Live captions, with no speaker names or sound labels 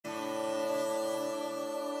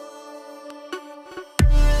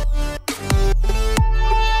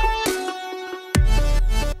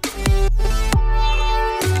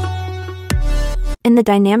In the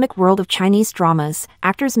dynamic world of Chinese dramas,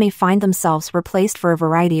 actors may find themselves replaced for a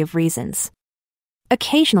variety of reasons.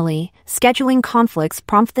 Occasionally, scheduling conflicts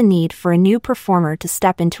prompt the need for a new performer to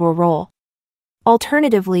step into a role.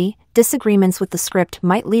 Alternatively, disagreements with the script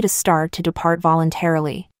might lead a star to depart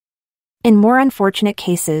voluntarily. In more unfortunate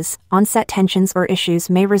cases, on-set tensions or issues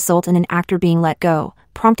may result in an actor being let go,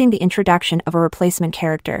 prompting the introduction of a replacement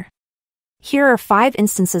character. Here are 5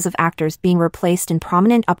 instances of actors being replaced in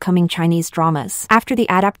prominent upcoming Chinese dramas. After the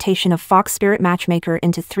adaptation of Fox Spirit Matchmaker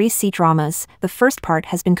into 3 C-dramas, the first part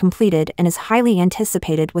has been completed and is highly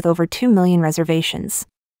anticipated with over 2 million reservations.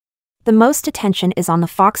 The most attention is on the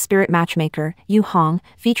Fox Spirit Matchmaker, Yu Hong,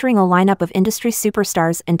 featuring a lineup of industry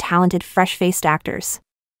superstars and talented fresh-faced actors.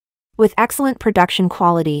 With excellent production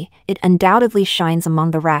quality, it undoubtedly shines among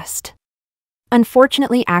the rest.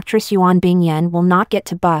 Unfortunately, actress Yuan Bingyan will not get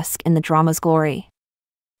to bask in the drama's glory.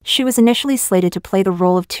 She was initially slated to play the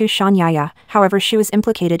role of Tu Shan-yaya, however she was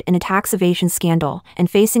implicated in a tax evasion scandal and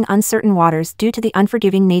facing uncertain waters due to the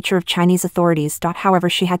unforgiving nature of Chinese authorities. However,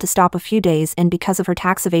 she had to stop a few days in because of her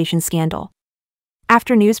tax evasion scandal.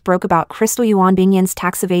 After news broke about Crystal Yuan Bingyan's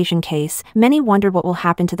tax evasion case, many wondered what will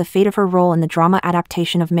happen to the fate of her role in the drama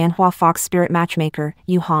adaptation of manhua Fox Spirit Matchmaker,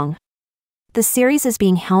 Yu Hong. The series is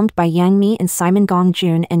being helmed by Yang Mi and Simon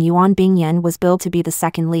Gong-joon, and Yuan Bingyan was billed to be the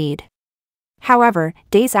second lead. However,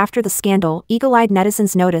 days after the scandal, eagle-eyed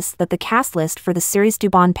netizens noticed that the cast list for the series'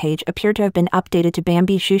 Douban page appeared to have been updated to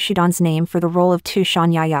Bambi Zhu name for the role of Tu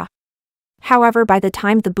Shan-yaya. However, by the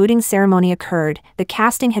time the booting ceremony occurred, the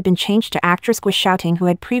casting had been changed to actress Gui Xiaoting, who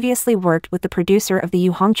had previously worked with the producer of the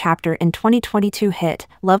Yu Hong chapter in 2022 hit,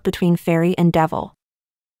 Love Between Fairy and Devil.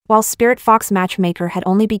 While Spirit Fox Matchmaker had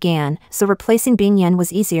only began, so replacing Bingyan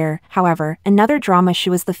was easier. However, another drama she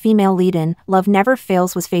was the female lead in, Love Never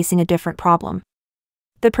Fails, was facing a different problem.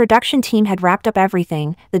 The production team had wrapped up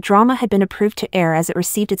everything, the drama had been approved to air as it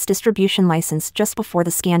received its distribution license just before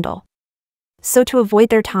the scandal. So to avoid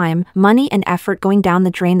their time, money and effort going down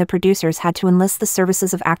the drain, the producers had to enlist the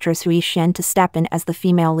services of actress Hui Xian to step in as the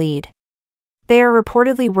female lead. They are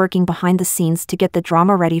reportedly working behind the scenes to get the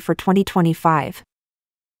drama ready for 2025.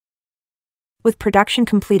 With production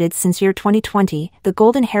completed since year 2020, The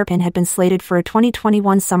Golden Hairpin had been slated for a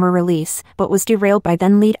 2021 summer release, but was derailed by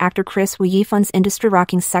then-lead actor Chris Wu Yifan's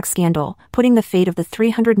industry-rocking sex scandal, putting the fate of the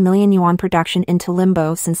 300 million yuan production into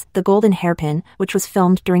limbo since The Golden Hairpin, which was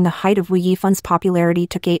filmed during the height of Wu Yifan's popularity,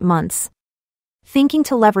 took 8 months. Thinking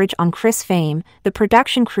to leverage on Chris' fame, the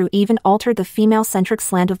production crew even altered the female-centric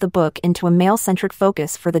slant of the book into a male-centric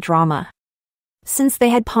focus for the drama. Since they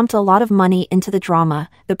had pumped a lot of money into the drama,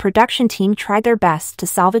 the production team tried their best to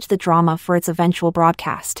salvage the drama for its eventual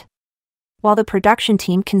broadcast. While the production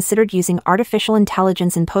team considered using artificial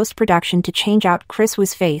intelligence in post-production to change out Chris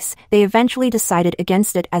Wu's face, they eventually decided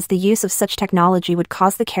against it, as the use of such technology would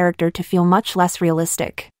cause the character to feel much less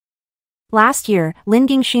realistic. Last year, Lin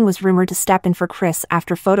Gingxin was rumored to step in for Chris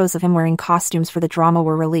after photos of him wearing costumes for the drama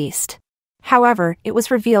were released. However, it was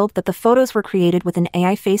revealed that the photos were created with an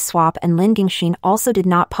AI face swap, and Lin Gingxin also did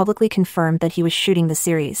not publicly confirm that he was shooting the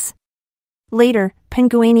series. Later, Peng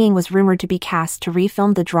Guanying was rumored to be cast to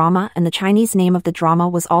refilm the drama, and the Chinese name of the drama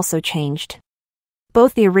was also changed.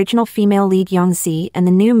 Both the original female lead Yang Zi and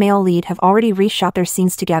the new male lead have already reshot their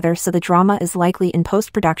scenes together, so the drama is likely in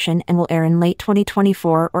post-production and will air in late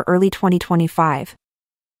 2024 or early 2025.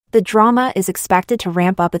 The drama is expected to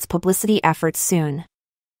ramp up its publicity efforts soon.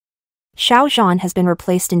 Xiao Zhan has been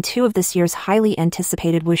replaced in 2 of this year's highly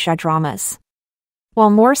anticipated wuxia dramas. While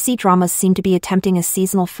more C-dramas seem to be attempting a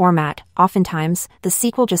seasonal format, oftentimes, the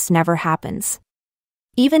sequel just never happens.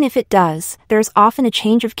 Even if it does, there's often a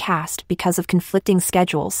change of cast because of conflicting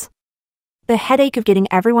schedules. The headache of getting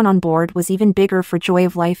everyone on board was even bigger for Joy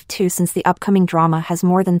of Life 2, since the upcoming drama has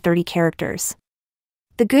more than 30 characters.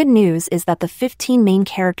 The good news is that the 15 main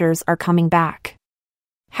characters are coming back.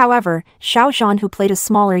 However, Xiao Zhan, who played a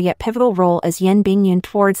smaller yet pivotal role as Yan Bingyun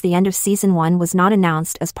towards the end of Season 1, was not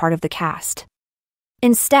announced as part of the cast.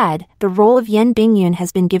 Instead, the role of Yan Bingyun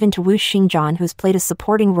has been given to Wu Xingjian, who's played a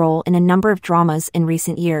supporting role in a number of dramas in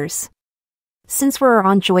recent years. Since we're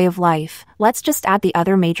on Joy of Life, let's just add the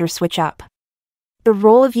other major switch-up. The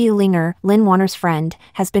role of Yi Linger, Lin Warner's friend,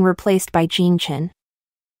 has been replaced by Jean Chen.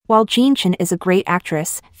 While Jean Chen is a great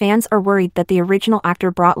actress, fans are worried that the original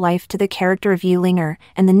actor brought life to the character of Yi Linger,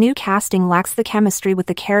 and the new casting lacks the chemistry with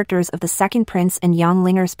the characters of the second prince and Yang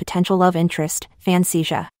Linger's potential love interest, Fan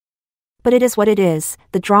Xixia. But it is what it is.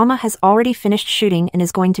 The drama has already finished shooting and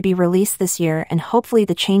is going to be released this year, and hopefully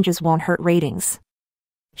the changes won't hurt ratings.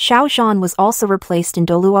 Xiao Zhan was also replaced in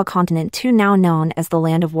Dolua Continent 2, now known as the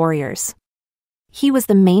Land of Warriors. He was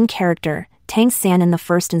the main character, Tang San, in the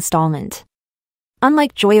first installment.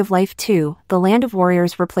 Unlike Joy of Life 2, The Land of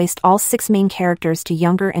Warriors replaced all 6 main characters to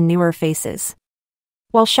younger and newer faces.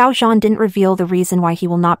 While Xiao Zhan didn't reveal the reason why he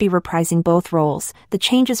will not be reprising both roles, the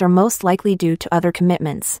changes are most likely due to other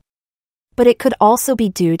commitments. But it could also be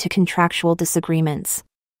due to contractual disagreements.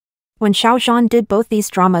 When Xiao Zhan did both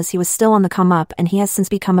these dramas, he was still on the come up, and he has since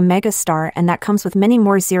become a mega star, and that comes with many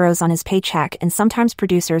more zeros on his paycheck, and sometimes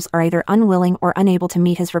producers are either unwilling or unable to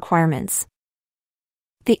meet his requirements.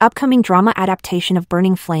 The upcoming drama adaptation of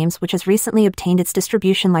Burning Flames, which has recently obtained its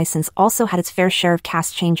distribution license, also had its fair share of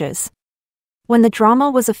cast changes. When the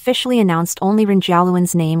drama was officially announced, only Ren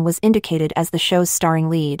Jialuan's name was indicated as the show's starring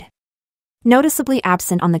lead. Noticeably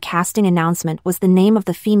absent on the casting announcement was the name of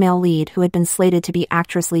the female lead, who had been slated to be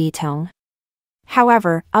actress Li Yitong.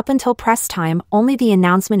 However, up until press time, only the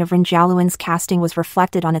announcement of Ren Jialuan's casting was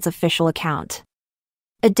reflected on its official account.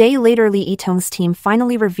 A day later, Li Yitong's team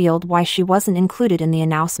finally revealed why she wasn't included in the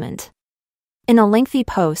announcement. In a lengthy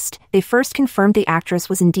post, they first confirmed the actress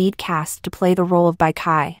was indeed cast to play the role of Bai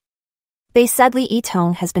Kai. They said Li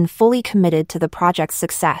Yitong has been fully committed to the project's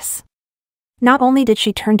success. Not only did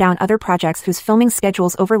she turn down other projects whose filming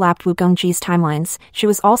schedules overlapped Wu Gongji's timelines, she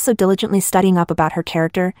was also diligently studying up about her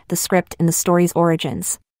character, the script, and the story's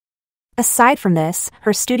origins. Aside from this,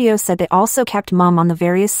 her studio said they also kept mum on the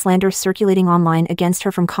various slanders circulating online against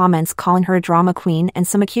her, from comments calling her a drama queen and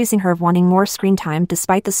some accusing her of wanting more screen time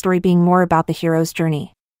despite the story being more about the hero's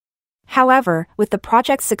journey. However, with the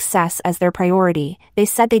project's success as their priority, they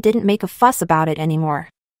said they didn't make a fuss about it anymore.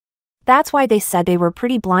 That's why they said they were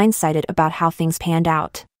pretty blindsided about how things panned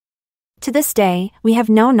out. To this day, we have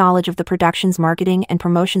no knowledge of the production's marketing and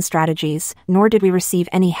promotion strategies, nor did we receive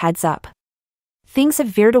any heads up. Things have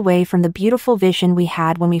veered away from the beautiful vision we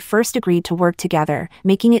had when we first agreed to work together,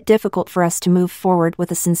 making it difficult for us to move forward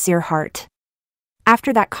with a sincere heart.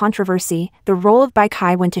 After that controversy, the role of Bai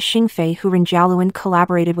Kai went to Xing Fei, who Ren Jialuan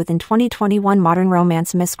collaborated with in 2021 modern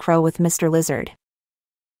romance Miss Crow with Mr. Lizard.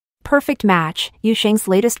 Perfect Match, Yu Sheng's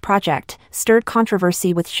latest project, stirred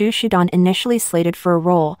controversy, with Xu Shudan initially slated for a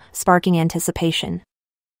role, sparking anticipation.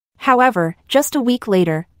 However, just a week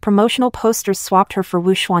later, promotional posters swapped her for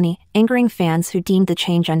Wu Xuanyi, angering fans who deemed the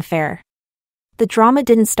change unfair. The drama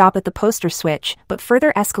didn't stop at the poster switch, but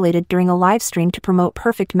further escalated during a live stream to promote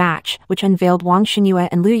Perfect Match, which unveiled Wang Xinyue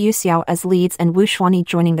and Liu Yuxiao as leads and Wu Xuanyi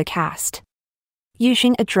joining the cast. Yu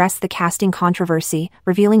Xing addressed the casting controversy,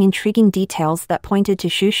 revealing intriguing details that pointed to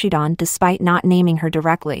Xu Shudan despite not naming her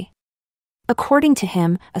directly. According to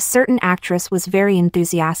him, a certain actress was very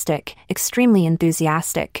enthusiastic, extremely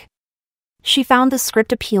enthusiastic. She found the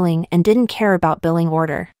script appealing and didn't care about billing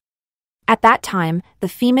order. At that time, the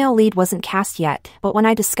female lead wasn't cast yet, but when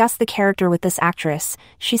I discussed the character with this actress,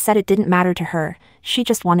 she said it didn't matter to her, she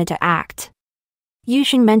just wanted to act. Yu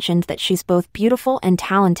Xing mentioned that she's both beautiful and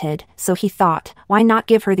talented, so he thought, why not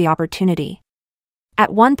give her the opportunity?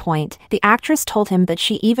 At one point, the actress told him that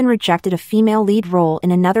she even rejected a female lead role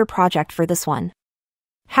in another project for this one.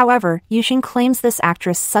 However, Yu Xing claims this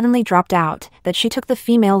actress suddenly dropped out, that she took the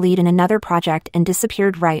female lead in another project and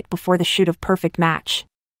disappeared right before the shoot of Perfect Match.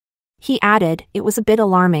 He added, it was a bit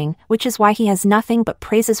alarming, which is why he has nothing but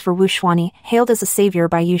praises for Wu Xuanyi, hailed as a savior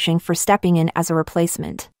by Yu Xing for stepping in as a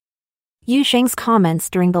replacement. Yu Sheng's comments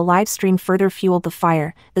during the live stream further fueled the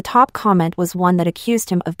fire. The top comment was one that accused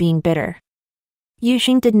him of being bitter. Yu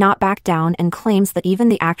Xing did not back down and claims that even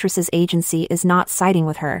the actress's agency is not siding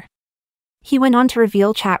with her. He went on to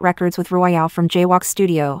reveal chat records with Royale from Jaywalk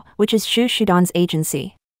Studio, which is Xu Shudan's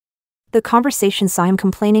agency. The conversation saw him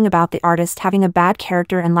complaining about the artist having a bad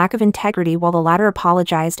character and lack of integrity, while the latter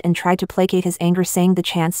apologized and tried to placate his anger, saying the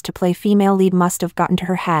chance to play female lead must have gotten to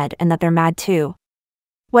her head and that they're mad too.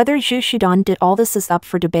 Whether Xu Shudan did all this is up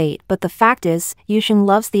for debate, but the fact is, Yu Xing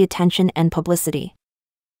loves the attention and publicity.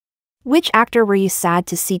 Which actor were you sad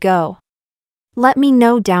to see go? Let me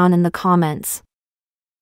know down in the comments.